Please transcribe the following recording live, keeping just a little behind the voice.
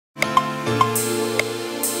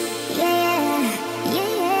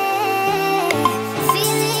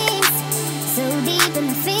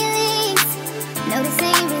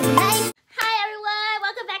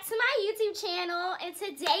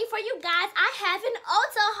have an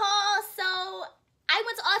Ulta haul. So I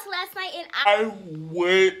went to Ulta last night and I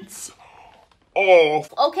went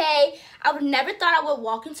off. Okay, I would never thought I would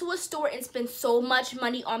walk into a store and spend so much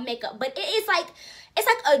money on makeup, but it's like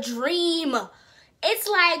a dream. It's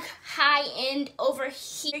like high end over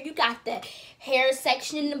here. You got the hair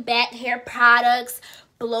section in the back, hair products,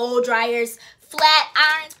 blow dryers, flat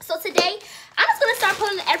irons. So today I'm just gonna start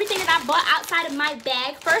pulling everything that I bought outside of my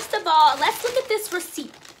bag. First of all, let's look at this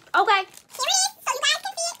receipt. Okay. Here it is, so you guys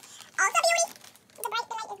can see it. Ulta Beauty. The light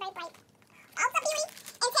is very bright. Ulta Beauty.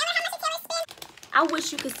 And Taylor, how much did Taylor spend? I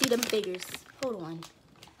wish you could see them figures. Hold on.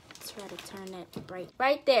 Try to turn that to bright.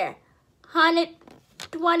 Right there.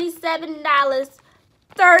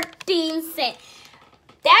 $127.13.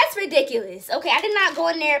 That's ridiculous. Okay, I did not go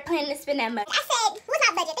in there planning to spend that much. I said,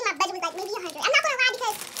 what's my budget? I think my budget was like maybe 100. I'm not gonna lie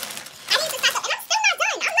because I need to stock up, and I'm still not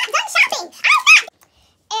done. I'm not done shopping. I'm not.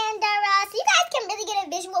 And so you guys can really get a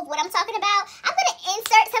visual of what I'm talking about. I'm gonna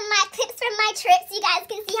insert some of my clips from my trip so you guys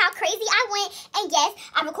can see how crazy I went. And yes,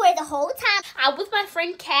 I recorded the whole time. I was with my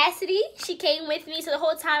friend Cassidy. She came with me, so the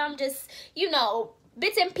whole time I'm just, you know,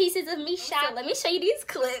 bits and pieces of me shopping. Let me show you these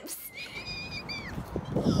clips.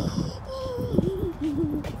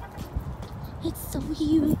 It's so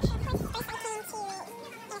huge.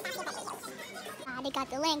 They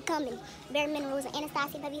got the Lancome and Bare Minerals and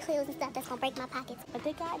Anastasia Beverly Hills and stuff that's gonna break my pockets. But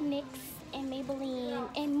they got NYX and Maybelline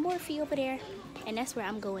and Morphe over there. And that's where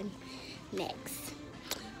I'm going next.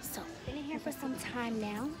 So, been in here for some time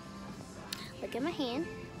now. Look at my hand.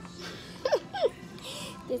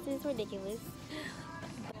 This is ridiculous.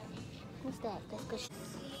 What's that? That's good.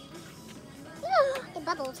 It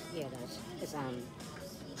bubbled. Yeah, it does. It's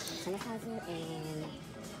sanitizer and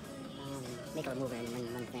makeup remover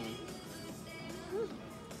in one thing. I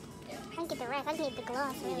didn't get the rest. I just need the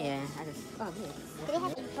gloss. Really. Yeah, I just. Oh, yeah. Do they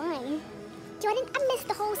have a bun? Jordan, I missed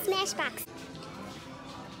the whole Smashbox.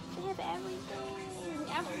 They have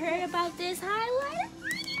everything. I've heard about this highlighter.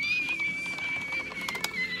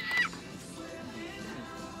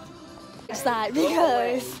 It's not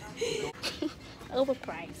because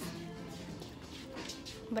overpriced.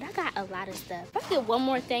 But I got a lot of stuff. If I get one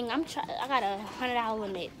more thing, I got a $100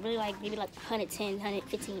 limit. Really like maybe like 110,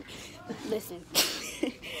 115. Listen,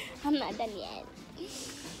 I'm not done yet.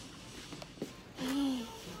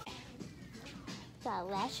 Got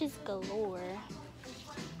lashes galore.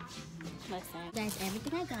 Listen, that's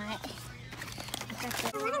everything I got.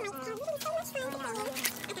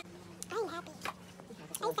 I'm happy.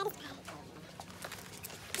 I'm satisfied.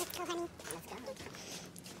 Let's go, honey. Let's go.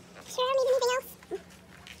 Sure, I don't need anything else.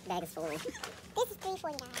 Bag is full. This is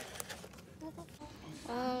 $3.49.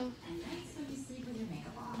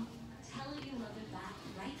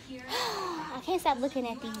 I can't stop looking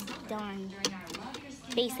at these darn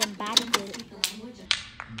face and body good.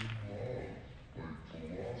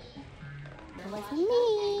 It wasn't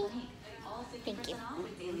me. Thank you.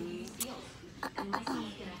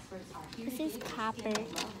 This is copper.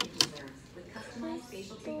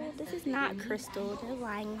 Crystal. This is not crystal. They're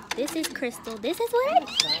lying. This is crystal. This is what?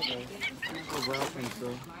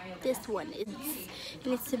 This one is,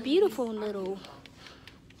 and it's a beautiful little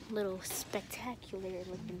spectacular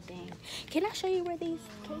looking thing. Can I show you where these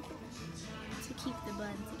came from? To keep the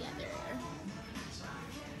bun together.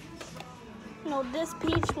 No, this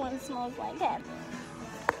peach one smells like that.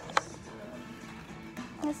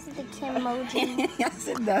 This is the Kimoji. Yes,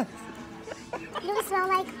 it does. Does it smell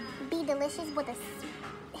like Be Delicious with a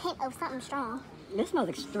hint of something strong? This smells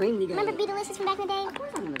extremely good. Remember Be Delicious from back in the day? Of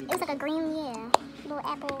course I remember. It was like a green, little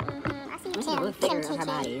apple. I see This is a Kim. little thicker of her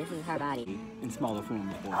body. This is her body. In smaller form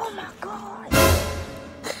before. Oh my god.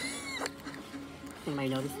 Anybody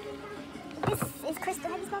notice? This is crystal.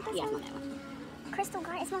 Have you smelled this Yeah, I one? smell that one. Crystal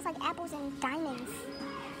garden. It smells like apples and diamonds.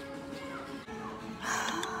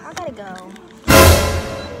 I gotta go.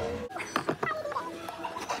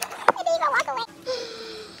 Maybe you go walk away.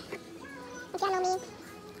 Y'all know me.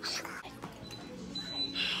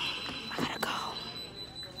 I gotta go.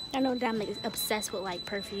 I know that I'm obsessed with like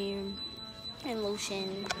perfume and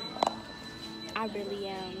lotion. I really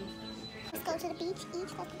am. Let's go to the beach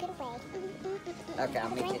each. Let's get away. Okay, I'll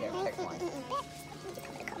meet you there. Pick one.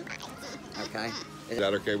 Okay. Is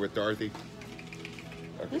that okay with Dorothy?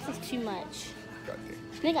 Okay. This is too much. Okay.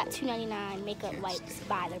 They got $2.99 makeup wipes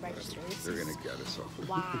by the registers. They're gonna get us off.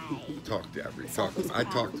 Why? Talk to every. I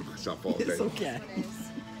talk to myself all day. It's okay.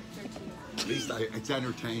 At least it's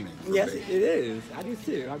entertaining. Yes, me. it is. I do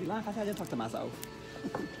too. I'd be lying if I said I didn't talk to myself.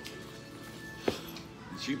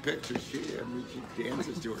 She pictures. She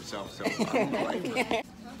dances to herself. So I don't blame her.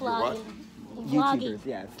 Vlogging. YouTubers,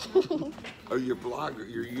 yes. Oh, you're blogger.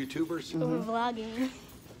 You're YouTubers. We're vlogging.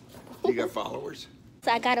 You got followers?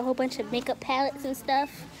 So I got a whole bunch of makeup palettes and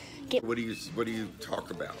stuff. What do you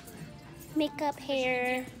talk about? Makeup,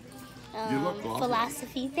 hair, You look awesome.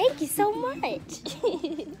 philosophy. Thank you so much.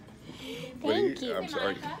 Thank you. I'm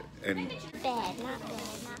sorry. And Bad, not bad,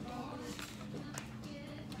 not bad.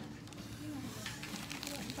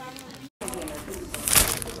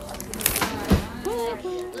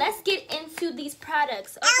 Let's get into these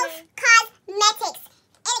products. Okay. E.L.F. Cosmetics.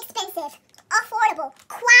 Inexpensive. Affordable.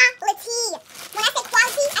 Quality. When I say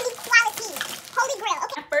quality, I mean quality. Holy grail.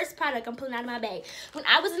 Okay. My first product I'm pulling out of my bag. When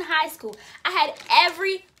I was in high school, I had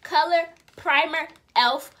every color primer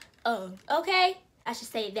E.L.F. owned. Okay? I should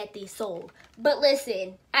say that they sold. But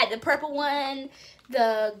listen, I had the purple one.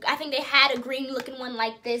 I think they had a green looking one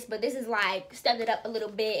like this, but this is like stepped it up a little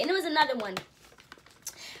bit. And there was another one.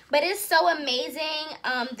 But it's so amazing.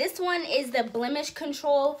 This one is the Blemish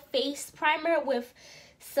Control Face Primer with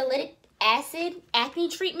salicylic acid acne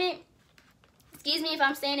treatment. Excuse me if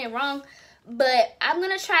I'm saying it wrong, but I'm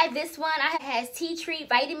gonna try this one. It has tea tree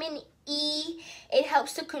vitamin E. It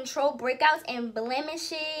helps to control breakouts and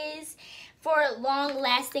blemishes for a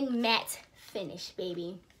long-lasting matte finish,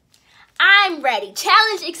 baby. I'm ready.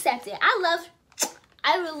 Challenge accepted. I love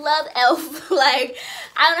E.L.F. Like,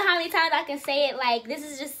 I don't know how many times I can say it. Like, this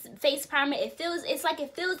is just face primer. It's like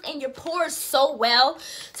it fills in your pores so well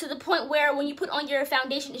to the point where when you put on your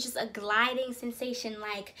foundation, it's just a gliding sensation.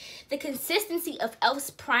 Like, the consistency of E.L.F.'s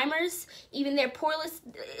primers, even their poreless,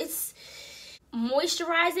 it's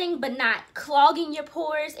moisturizing but not clogging your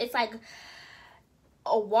pores. It's like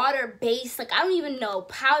a water base, like I don't even know,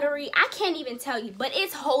 powdery, I can't even tell you, but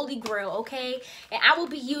it's holy grail, okay? And I will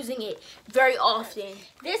be using it very often.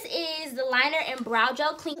 This is the liner and brow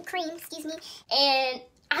gel cream, excuse me, and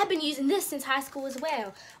I've been using this since high school as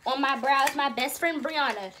well. On my brows, my best friend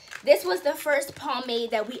Brianna, this was the first pomade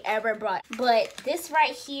that we ever brought. But this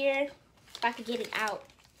right here, if I could get it out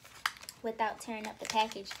without tearing up the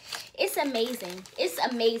package, it's amazing. It's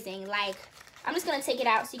amazing. Like, I'm just gonna take it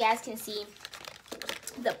out so you guys can see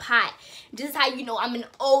the pot. This is how you know I'm an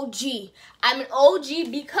OG. I'm an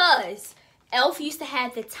OG because E.L.F. used to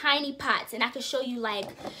have the tiny pots, and I could show you like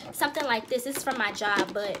something like this. This is from my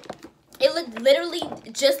job, but it looked literally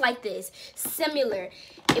just like this, similar.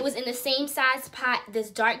 It was in the same size pot, this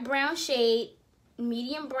dark brown shade,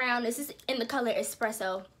 medium brown. This is in the color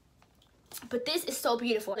Espresso. But this is so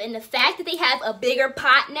beautiful. And the fact that they have a bigger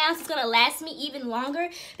pot now, so it's gonna last me even longer,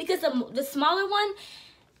 because the smaller one,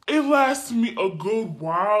 it lasts me a good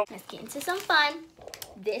while. Let's get into some fun.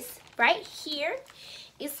 This right here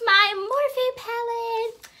is my Morphe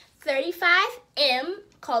palette, 35M,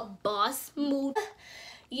 called Boss Mood.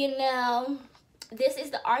 You know, this is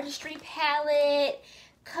the Artistry palette.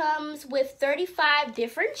 Comes with 35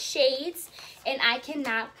 different shades, and I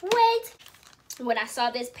cannot wait. When I saw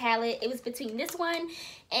this palette, it was between this one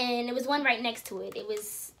and it was one right next to it. It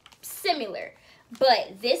was similar.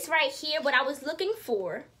 But this right here, what I was looking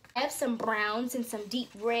for, I have some browns and some deep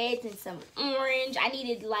reds and some orange. I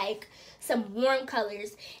needed like some warm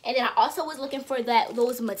colors. And then I also was looking for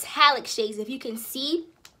those metallic shades. If you can see,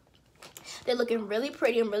 they're looking really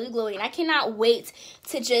pretty and really glowy. And I cannot wait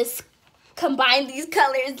to just combine these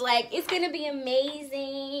colors. Like, it's going to be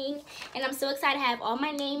amazing. And I'm so excited to have all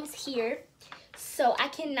my names here. So I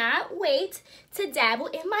cannot wait to dabble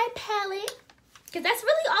in my palette, because that's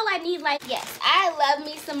really all I need. Like, yes, I love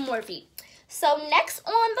me some Morphe. So next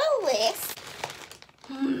on the list,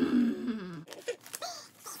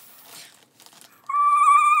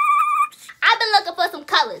 I've been looking for some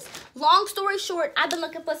colors. Long story short, I've been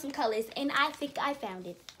looking for some colors, and I think I found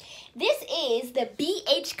it. This is the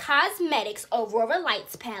M.U.A.H Cosmetics Aurora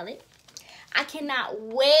Lights palette. I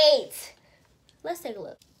wait. Let's take a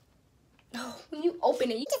look. Oh, when you open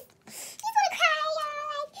it, you wanna cry.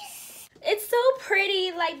 It's so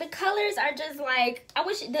pretty. Like, the colors are just like, I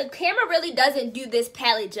wish the camera really doesn't do this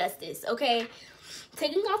palette justice, okay?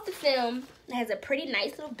 Taking off the film, it has a pretty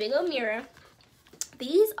nice little big old mirror.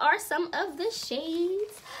 These are some of the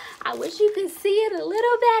shades. I wish you could see it a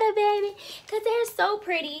little better, baby, because they're so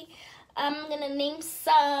pretty. I'm gonna name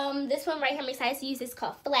some. This one right here I'm excited to use. It's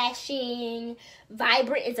called Flashing.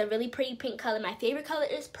 Vibrant is a really pretty pink color. My favorite color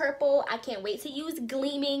is purple. I can't wait to use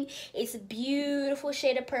Gleaming. It's a beautiful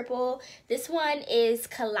shade of purple. This one is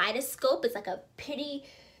Kaleidoscope. It's like a pretty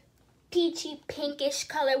peachy pinkish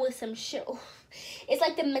color with some it's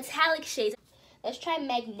like the metallic shades. Let's try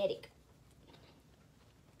Magnetic.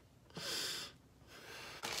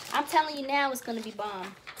 I'm telling you now, it's gonna be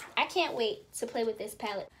bomb. I can't wait to play with this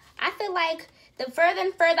palette. I feel like the further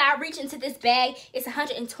and further I reach into this bag, it's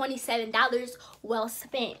 $127 well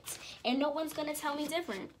spent. And no one's gonna tell me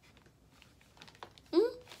different.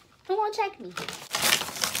 No won't check me.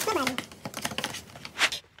 Nobody.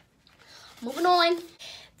 Moving on.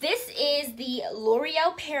 This is the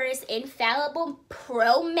L'Oreal Paris Infallible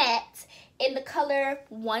Pro Matte in the color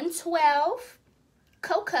 112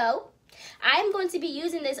 Cocoa. I'm going to be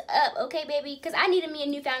using this up, okay, baby? Because I needed me a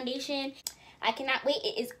new foundation. I cannot wait.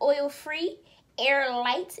 It is oil-free, air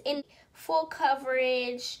light, and full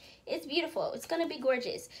coverage. It's beautiful. It's going to be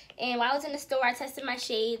gorgeous. And while I was in the store, I tested my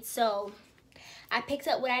shades, so I picked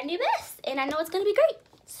up what I knew best, and I know it's going to be great.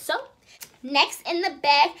 So, next in the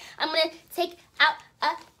bag, I'm going to take out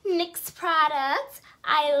a NYX product.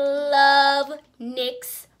 I love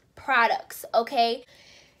NYX products, okay?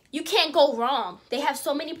 You can't go wrong. They have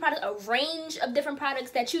so many products, a range of different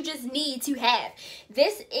products that you just need to have.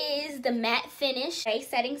 This is the matte finish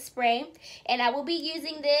setting spray, and I will be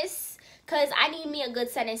using this because I need me a good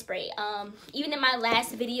setting spray. Even in my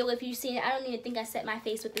last video, if you've seen it, I don't even think I set my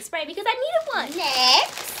face with the spray because I needed one.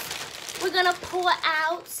 Next, we're gonna pull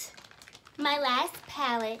out my last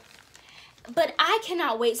palette. But I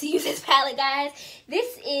cannot wait to use this palette, guys.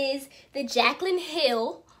 This is the Jaclyn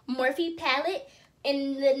Hill Morphe palette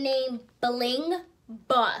in the name Bling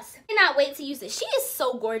Boss. I cannot wait to use this. She is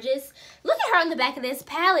so gorgeous. Look at her on the back of this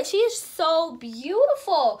palette. She is so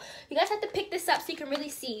beautiful. You guys have to pick this up so you can really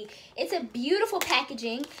see. It's a beautiful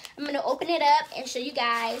packaging. I'm going to open it up and show you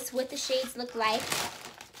guys what the shades look like.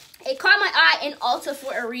 It caught my eye in Ulta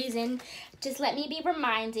for a reason. Just let me be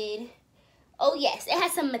reminded. Oh yes, it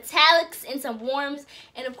has some metallics and some warms.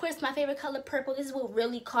 And of course, my favorite color, purple. This is what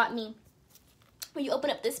really caught me. When you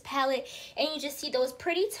open up this palette and you just see those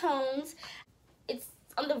pretty tones. It's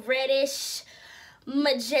on the reddish,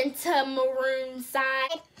 magenta, maroon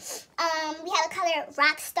side. We have a color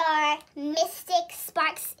Rockstar. Mystic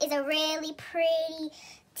Sparks is a really pretty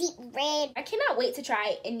deep red. I cannot wait to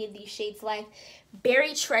try any of these shades. Like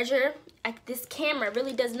Berry Treasure. This camera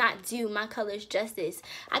really does not do my colors justice.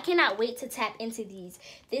 I cannot wait to tap into these.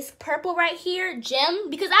 This purple right here, Gem,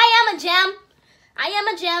 because I am a gem. I am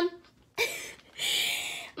a gem.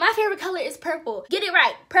 My favorite color is purple. Get it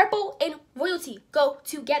right. Purple and royalty go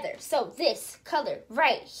together. So this color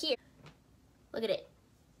right here. Look at it.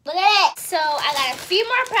 Look at it. So I got a few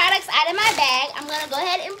more products out of my bag. I'm going to go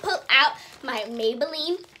ahead and pull out my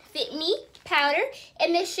Maybelline Fit Me powder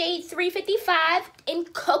in the shade 355 in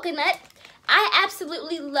Coconut. I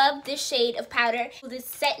absolutely love this shade of powder. This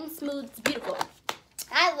set and smooth. It's beautiful.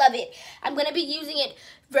 I love it. I'm going to be using it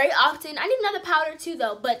very often. I need another powder too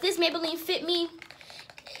though, but this Maybelline Fit Me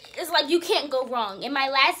is like you can't go wrong. In my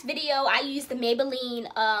last video, I used the Maybelline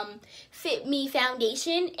Fit Me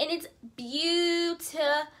foundation and it's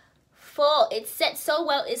beautiful. It sets so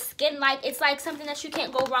well. It's skin-like. It's like something that you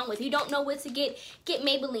can't go wrong with. You don't know what to get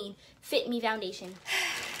Maybelline Fit Me foundation.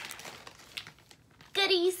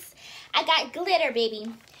 Goodies. I got glitter,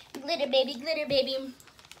 baby. Glitter, baby, glitter, baby.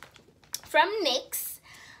 From NYX.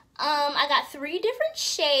 I got 3 different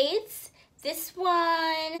shades. This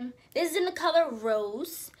one, this is in the color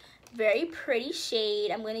Rose. Very pretty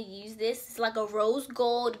shade. I'm going to use this. It's like a rose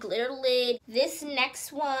gold glitter lid. This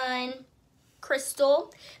next one,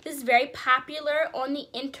 Crystal. This is very popular on the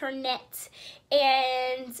internet.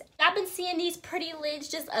 And I've been seeing these pretty lids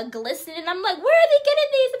just glistening. And I'm like, where are they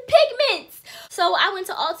getting these pigments? So I went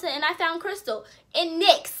to Ulta and I found Crystal in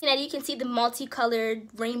NYX. Now you can see the multicolored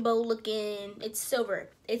rainbow looking. It's silver.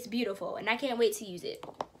 It's beautiful. And I can't wait to use it.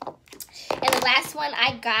 And the last one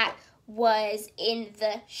I got was in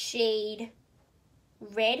the shade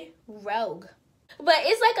Red Rogue. But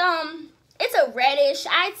it's like, it's a reddish,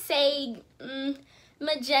 I'd say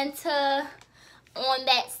magenta on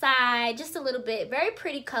that side, just a little bit. Very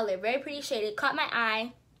pretty color, very pretty shade. It caught my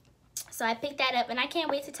eye. So I picked that up and I can't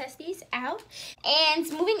wait to test these out. And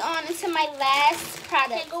moving on into my last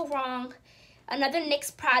product. Can't go wrong. Another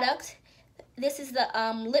NYX product. This is the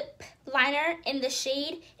lip liner in the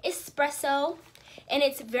shade Espresso. And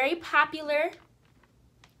it's very popular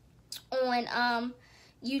on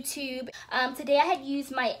YouTube. Today I had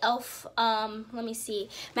used my e.l.f. Let me see.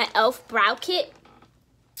 My e.l.f. brow kit.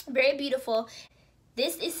 Very beautiful.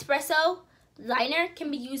 This Espresso liner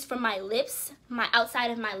can be used for my lips, my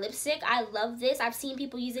outside of my lipstick. I love this. I've seen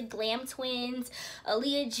people use it. Glam Twins,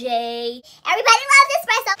 Aaliyah J. Everybody loves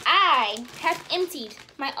Espresso. I have emptied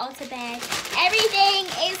my Ulta bag. Everything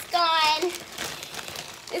is gone.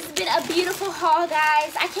 This has been a beautiful haul,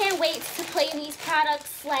 guys. I can't wait to play in these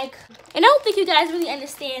products. And I don't think you guys really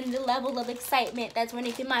understand the level of excitement that's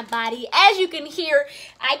running through my body. As you can hear,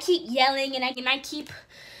 I keep yelling and I keep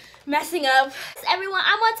messing up. Everyone,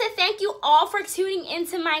 I want to thank you all for tuning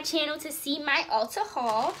into my channel to see my Ulta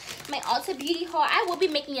haul, my Ulta beauty haul. I will be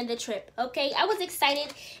making it the trip, okay? I was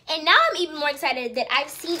excited, and now I'm even more excited that I've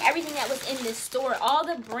seen everything that was in this store, all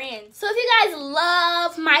the brands. So if you guys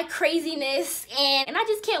love my craziness, and I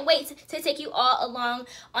just can't wait to take you all along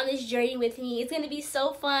on this journey with me. It's gonna be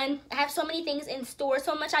so fun. I have so many things in store,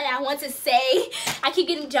 so much I want to say. I keep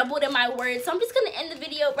getting jumbled in my words, so I'm just gonna end the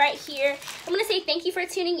video right here. I'm gonna say thank you for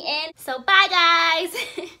tuning in. So bye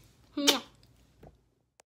guys.